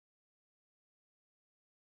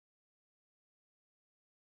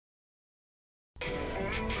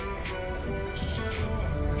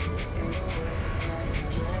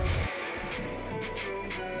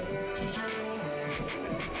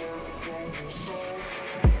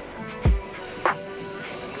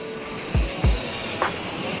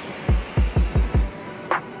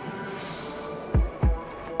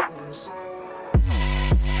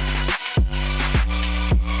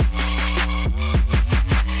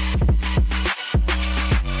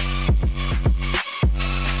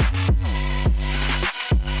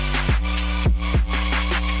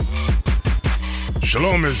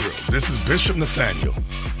Shalom, Israel. This is Bishop Nathaniel.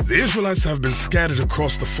 The Israelites have been scattered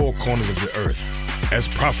across the four corners of the earth, as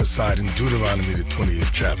prophesied in Deuteronomy, the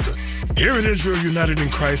 20th chapter. Here in Israel United in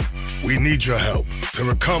Christ, we need your help to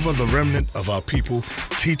recover the remnant of our people,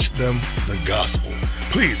 teach them the gospel.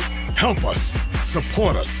 Please help us,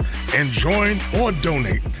 support us, and join or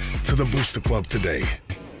donate to the Booster Club today.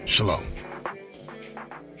 Shalom.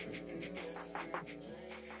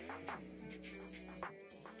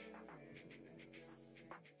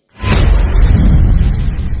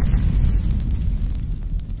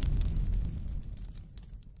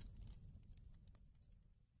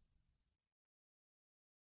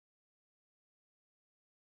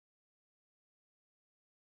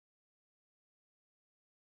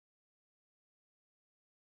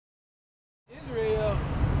 Israel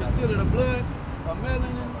considered the blood of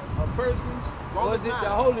melanin of persons, or is it the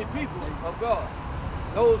holy people of God?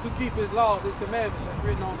 Those who keep his laws, his commandments, that's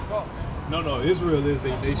written on the cross. No, Israel is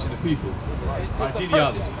a nation of people. By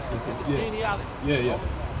genealogy. It's a genealogy. Yeah.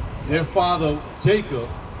 Their father, Jacob,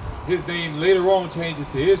 his name later on changed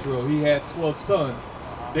to Israel. He had 12 sons.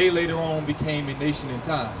 They later on became a nation in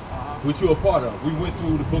time, which you're a part of. We went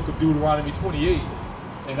through the book of Deuteronomy 28,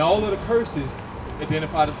 and all of the curses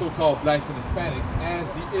identify the so-called blacks and Hispanics as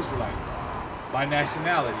the Israelites by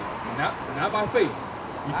nationality, not by faith.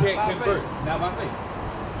 You can't convert, not by faith.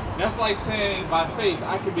 That's like saying by faith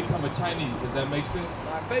I can become a Chinese. Does that make sense?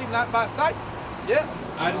 By faith, not by sight. Yeah.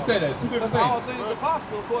 I understand that. Two different things. All things are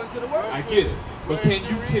possible according to the word. I get it. But can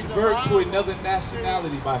you convert to another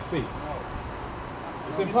nationality by faith?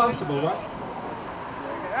 It's impossible, right?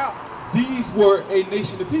 These were a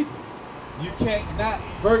nation of people. You can't not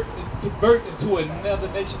convert into another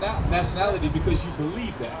nationality because you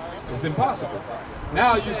believe that. It's impossible.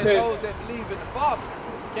 Now you say those that believe in the Father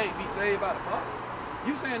can't be saved by the Father.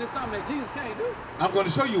 You saying it's something that Jesus can't do? I'm going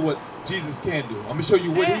to show you what Jesus can do. I'm going to show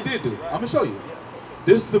you what he did do. I'm going to show you.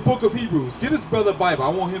 This is the book of Hebrews. Get his brother a Bible. I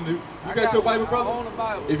want him to. You got your Bible, brother? I own a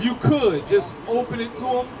Bible. If you could just open it to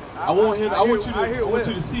him. I want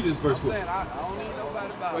you to see this verse with me. I don't need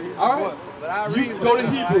nobody Bible. All right. But I read You go to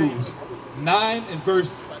Hebrews 9 and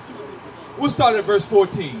verse. We'll start at verse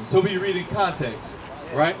 14. So we read in context,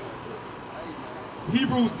 right?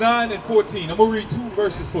 Hebrews 9 and 14. I'm gonna read 2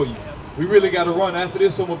 verses for you. We really got to run after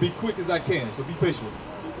this, so I'm gonna be quick as I can. So be patient with me.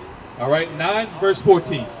 All right, 9 verse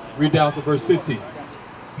 14. Read down to verse 15.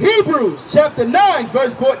 Hebrews chapter 9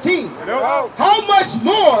 verse 14. How much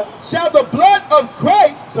more shall the blood of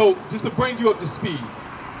Christ... So just to bring you up to speed,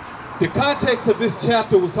 the context of this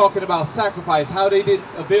chapter was talking about sacrifice, how they didn't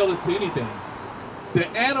avail it to anything. The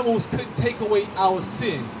animals couldn't take away our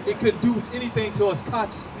sins. It couldn't do anything to us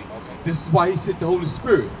consciously. This is why he sent the Holy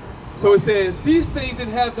Spirit. So it says these things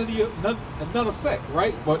didn't have none effect,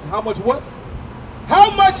 right? But how much what? How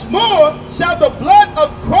much more shall the blood of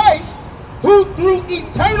Christ, who through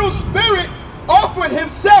eternal spirit offered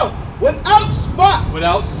himself without spot,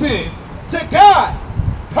 without sin, to God,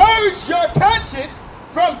 purge your conscience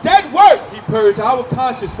from dead works. He purged our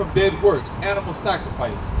conscience from dead works, animal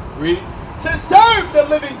sacrifice. Read. To serve the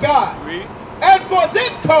living God. Read. And for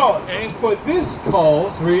this cause. And for this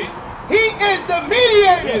cause, read. He is the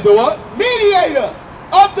mediator. He is the what? Mediator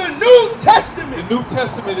of the New Testament. The New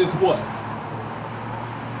Testament is what?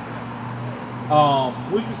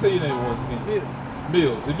 What did you say your name was again?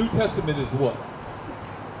 Mills. The New Testament is what?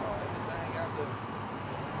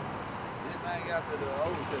 Anything after the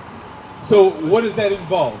Old Testament. So what does that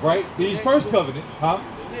involve, right? The first covenant, huh?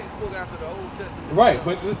 The next book after the Old Testament. Right,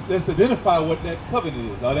 but let's identify what that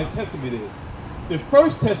covenant is, or that testament is. The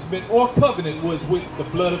first testament or covenant was with the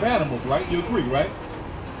blood of animals, right? You agree, right?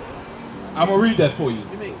 I'm going to read that for you.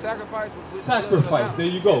 You mean sacrifice? Sacrifice, there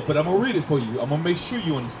you go. But I'm going to read it for you. I'm going to make sure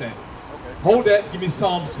you understand it. Okay. Hold that. Give me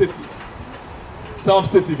Psalms 50.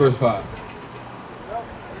 Psalms 50, verse 5.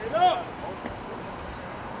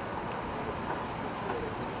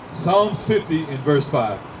 Psalms 50 and verse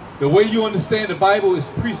 5. The way you understand the Bible is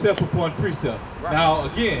precept upon precept. Right.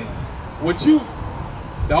 Now, again, what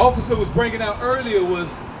the officer was bringing out earlier was,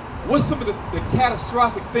 what's some of the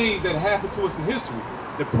catastrophic things that happened to us in history?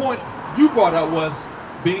 The point you brought out was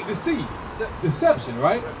being deceived. deception,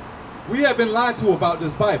 right? We have been lied to about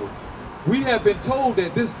this Bible. We have been told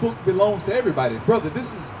that this book belongs to everybody. Brother,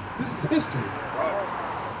 this is history.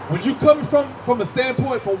 When you come from a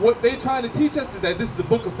standpoint from what they're trying to teach us is that this is the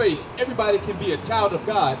book of faith. Everybody can be a child of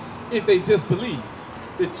God if they just believe.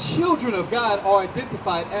 The children of God are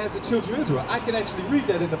identified as the children of Israel. I can actually read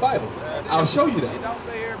that in the Bible. I'll show you that. It don't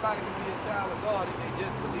say everybody can be a child of God if they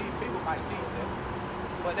just believe. People might teach that,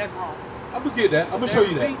 but that's wrong. I'm gonna get that. I'm gonna show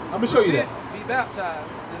you that. I'm gonna show you that. Be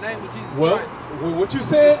baptized in the name of Jesus Well, Christ. what you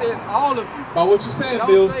said? It says all of you. By what you're saying, Don't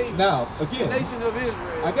Bills. say Now, again, the nation of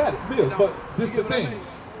Israel. I got it, Bills. But this is the thing.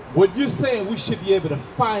 What you're saying, we should be able to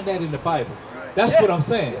find that in the Bible. That's what I'm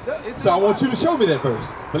saying. So I want you to show me that verse.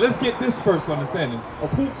 But let's get this first understanding of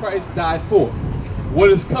who Christ died for. What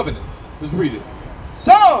is covenant? Let's read it.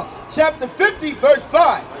 Psalms chapter 50 verse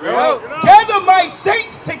 5. Gather my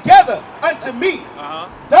saints together unto me.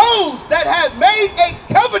 Those that have made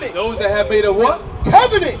a covenant. Those that have made a what?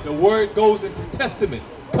 Covenant. The word goes into testament.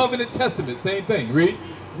 Covenant, testament, same thing. Read.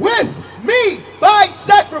 With me by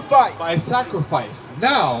sacrifice. By sacrifice.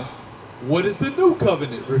 Now, what is the new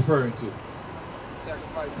covenant referring to?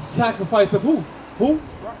 Sacrifice of who? Who?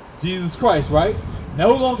 Jesus Christ, right?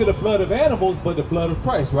 No longer the blood of animals, but the blood of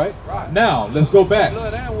Christ, right? Now, let's go back.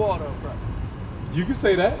 Blood and water of Christ. You can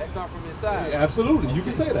say that. That come from inside. Yeah, absolutely, you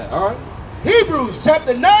can say that. All right. Hebrews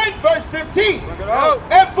chapter 9 verse 15.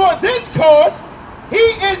 And for this cause, he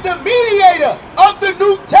is the mediator of the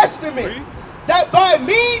New Testament, that by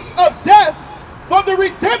means of death, for the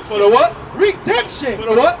redemption. For the what? Redemption. For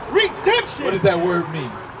the what? Redemption. What does that word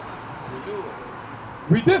mean?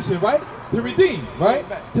 Redemption, right? To redeem, right?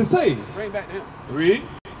 To save. Bring back to him. Read.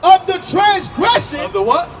 Of the transgressions. Of the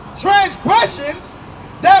what? Transgressions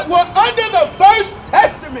that were under the first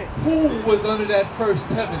testament. Who was under that first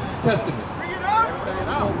testament? Bring it up.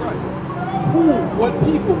 Who, what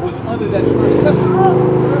people was under that first testament?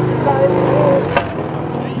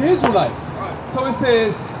 The Israelites. So it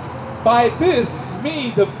says, by this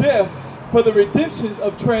means of death, for the redemptions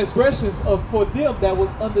of transgressions for them that was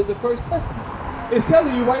under the first testament. It's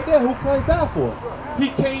telling you right there who Christ died for. He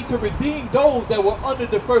came to redeem those that were under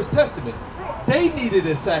the first testament. They needed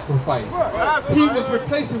a sacrifice. He was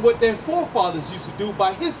replacing what their forefathers used to do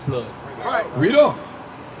by his blood. Read on.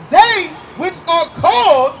 They which are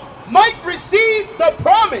called might receive the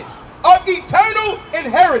promise of eternal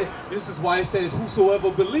inheritance. This is why it says,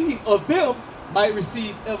 whosoever believe of them might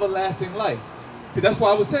receive everlasting life. Because that's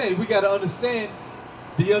why I was saying we got to understand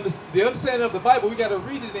the understanding of the Bible. We got to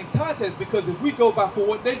read it in context, because if we go by for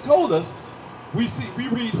what they told us, we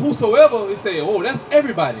read whosoever and say, oh, that's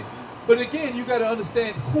everybody. But again, you got to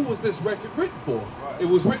understand, who was this record written for? It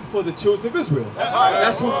was written for the children of Israel.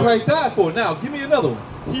 That's who Christ died for. Now, give me another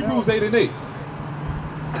one. Hebrews 8 and 8.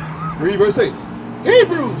 Read verse 8.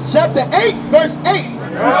 Hebrews chapter 8 verse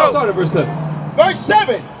 8. Start at verse 7. Verse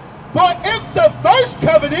 7. For if the first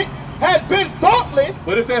covenant had been faultless,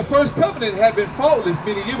 but if that first covenant had been faultless,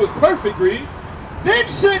 meaning it was perfect, read. Then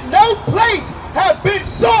should no place have been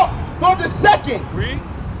sought for the second. Read.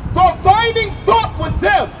 For finding fault with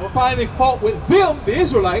them. For finding fault with them, the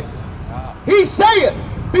Israelites. He saith,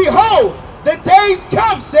 behold, the days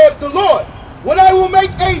come, saith the Lord, when I will make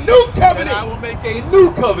a new covenant. And I will make a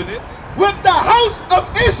new covenant. With the house of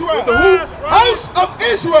Israel. With the who? House of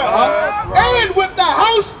Israel. And with the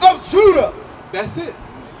house of Judah. That's it.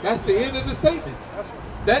 That's the end of the statement.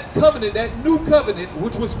 That covenant, that new covenant,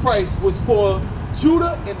 which was Christ, was for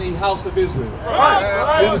Judah and the house of Israel.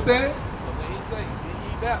 You understand? So when he say, be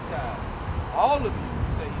ye baptized, all of you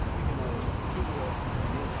say he's speaking of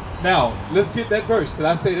Judah. Now, let's get that verse, because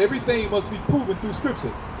I said everything must be proven through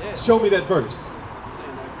Scripture. Yeah. Show me that verse. You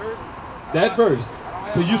saying that verse? That verse.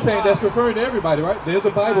 Because you're saying that's referring to everybody, right? There's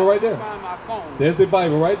a Bible right there. Find my phone. There's the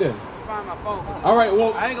Bible right there. Find my phone. All right,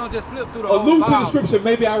 well, I ain't gonna just flip through the whole allude to the Bible. Scripture.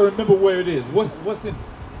 Maybe I remember where it is. What's in? Just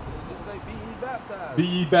say, be ye baptized. Be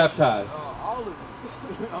ye baptized. All of you.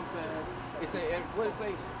 You know what I'm saying? It say, what it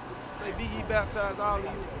say? Say, be ye baptized, all of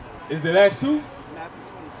you. Is it Acts 2?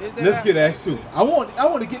 Let's get Acts 2. I want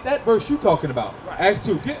to get that verse you're talking about. Right. Acts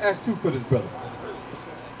 2. Get Acts 2 for this brother.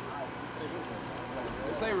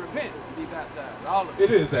 It say, repent, be baptized, all of you.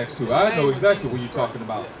 It is Acts 2. I know exactly what you're talking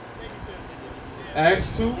about.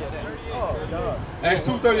 Acts 2. Acts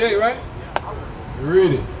 2:38, right?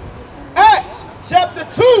 Read it. Acts chapter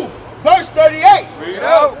 2, verse 38. Read it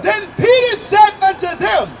out. Then Peter said unto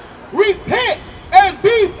them, repent and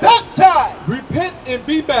be baptized. Repent and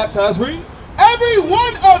be baptized. Read. Every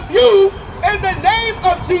one of you in the name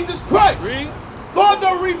of Jesus Christ. Read. For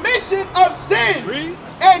the remission of sins. Read.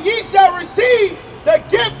 And ye shall receive the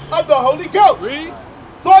gift of the Holy Ghost. Read.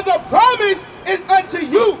 For the promise is unto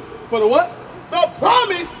you. For the what?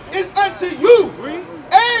 is unto you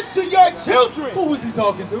and to your children. Who was he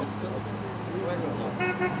talking to?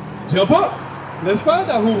 Jump up. Let's find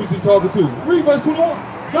out who was he talking to. Read verse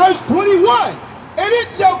 21. Verse 21. And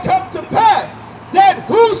it shall come to pass that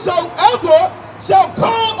whosoever shall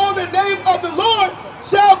call on the name of the Lord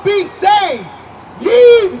shall be saved.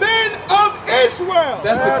 Ye men of Israel.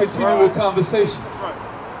 That's a continual conversation.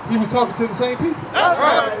 He was talking to the same people. That's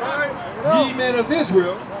right. Ye men of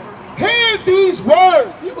Israel. Hear these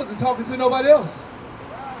words. He wasn't talking to nobody else.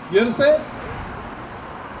 You understand?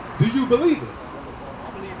 Do you believe it?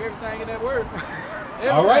 I believe everything in that word.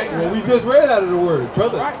 All right, well, we just read out of the word,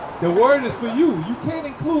 brother. Right. The word is for you. You can't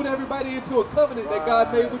include everybody into a covenant that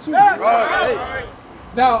God made with you. Right.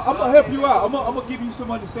 Now, I'm going to help you out. I'm going to give you some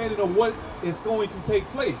understanding of what is going to take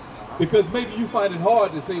place. Because maybe you find it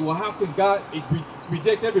hard to say, well, how can God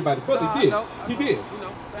reject everybody? Brother, he did. He did.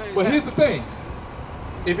 But here's the thing.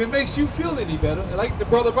 If it makes you feel any better, like the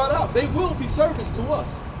brother brought up, they will be servants to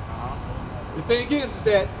us. The thing is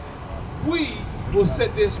that we will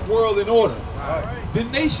set this world in order. The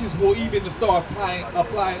nations will even start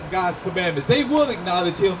applying God's commandments. They will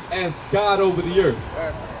acknowledge him as God over the earth.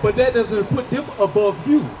 But that doesn't put them above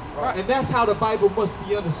you. And that's how the Bible must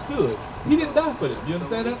be understood. He didn't die for them. You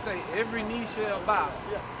understand that? Say every knee shall bow.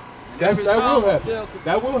 That will happen.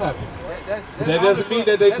 That will happen. That doesn't mean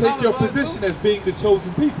that they take your position as being the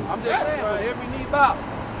chosen people. I'm just saying, but every knee bow.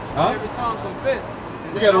 Every tongue confess.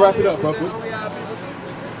 We got to wrap it up, bro.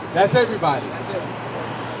 That's everybody.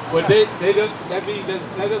 But that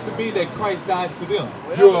doesn't mean that Christ died for them.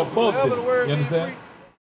 You're above them. You understand?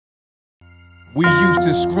 We used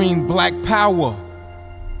to scream black power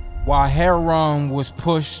while Heron was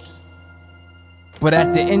pushed. But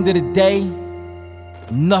at the end of the day,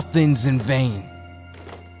 nothing's in vain.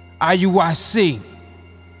 IUIC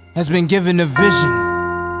has been given a vision.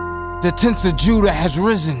 The tents of Judah has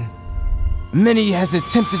risen. Many has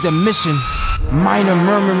attempted the mission. Minor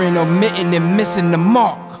murmuring, omitting, and missing the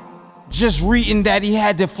mark. Just reading that he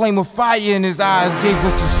had the flame of fire in his eyes gave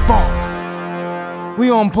us the spark.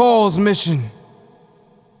 We on Paul's mission.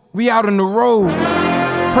 We out on the road,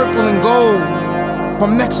 purple and gold.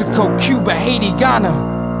 From Mexico, Cuba, Haiti,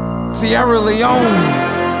 Ghana, Sierra Leone.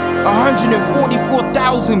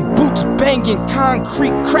 144,000 boots banging,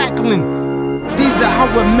 concrete crackling. These are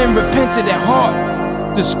our men repented at heart.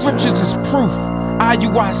 The scriptures is proof.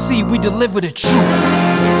 IUIC, we deliver the truth.